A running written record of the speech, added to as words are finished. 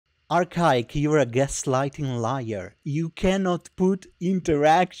Archaic, you're a gaslighting liar. You cannot put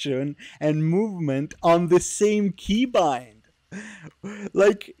interaction and movement on the same keybind.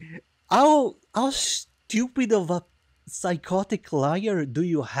 Like, how stupid of a psychotic liar do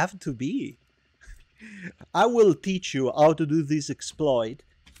you have to be? I will teach you how to do this exploit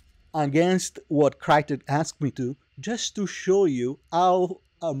against what crytek asked me to, just to show you how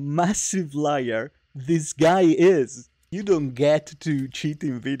a massive liar this guy is. You don't get to cheat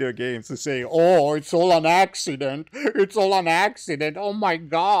in video games to say, oh, it's all an accident. It's all an accident. Oh my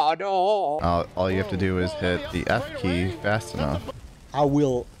god. Oh. All you have to do is hit the F key fast enough. I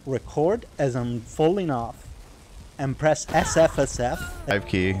will record as I'm falling off and press SFSF. F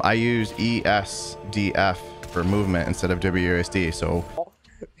key. I use ESDF for movement instead of WASD, so.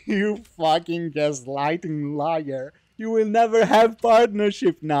 You fucking gaslighting liar. You will never have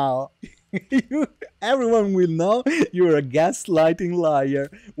partnership now. Everyone will know you're a gaslighting liar.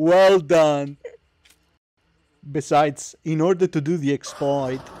 Well done. Besides, in order to do the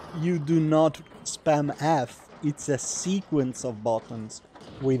exploit, you do not spam F. It's a sequence of buttons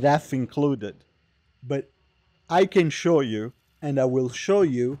with F included. But I can show you, and I will show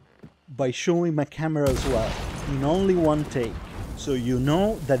you by showing my camera as well, in only one take. So you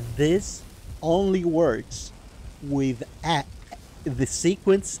know that this only works with the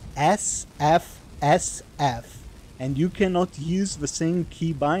sequence SFSF, and you cannot use the same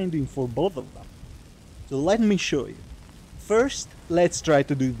key binding for both of them. So let me show you. First, let's try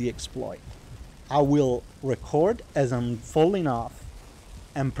to do the exploit. I will record as I'm falling off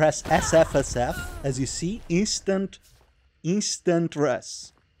and press SFSF. As you see, instant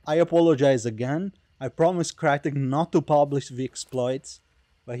res. I apologize again. I promise crytek not to publish the exploits,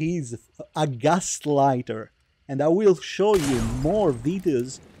 but he's a gaslighter. And I will show you more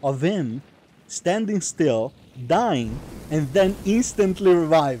videos of him standing still, dying, and then instantly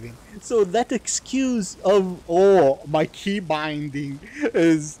reviving. So that excuse of, oh, my key binding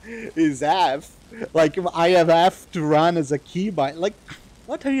is F, like I have F to run as a key bind, like,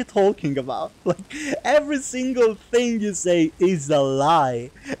 what are you talking about? Like, every single thing you say is a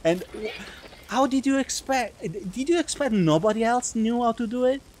lie. And how did you expect nobody else knew how to do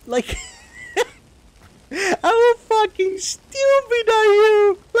it? Like, how fucking stupid are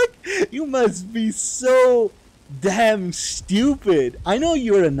you? Like, you must be so damn stupid. I know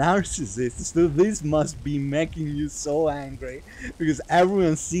you're a narcissist, so this must be making you so angry because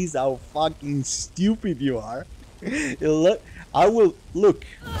everyone sees how fucking stupid you are. Look, I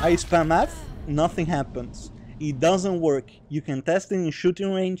spam F, nothing happens. It doesn't work. You can test it in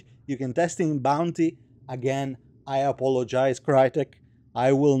shooting range, you can test it in bounty. Again, I apologize, crytek.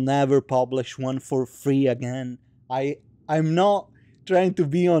 I will never publish one for free again. I'm not trying to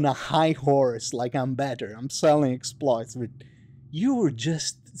be on a high horse like I'm better. I'm selling exploits, but you were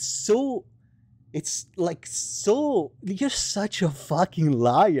just so... It's like so... You're such a fucking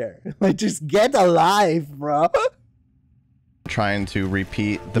liar. Like, just get alive, bro. Trying to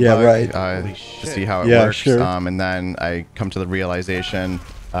repeat the bug to see how it works. Sure. And then I come to the realization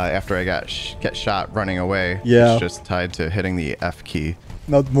after I get shot running away. Yeah. It's just tied to hitting the F key.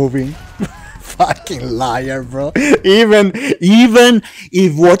 Not moving. Fucking liar, bro. Even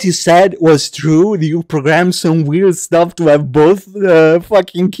if what you said was true, you programmed some weird stuff to have both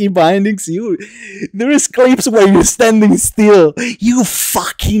fucking key bindings. There is clips where you're standing still. You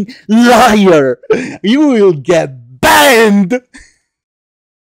fucking liar. You will get banned.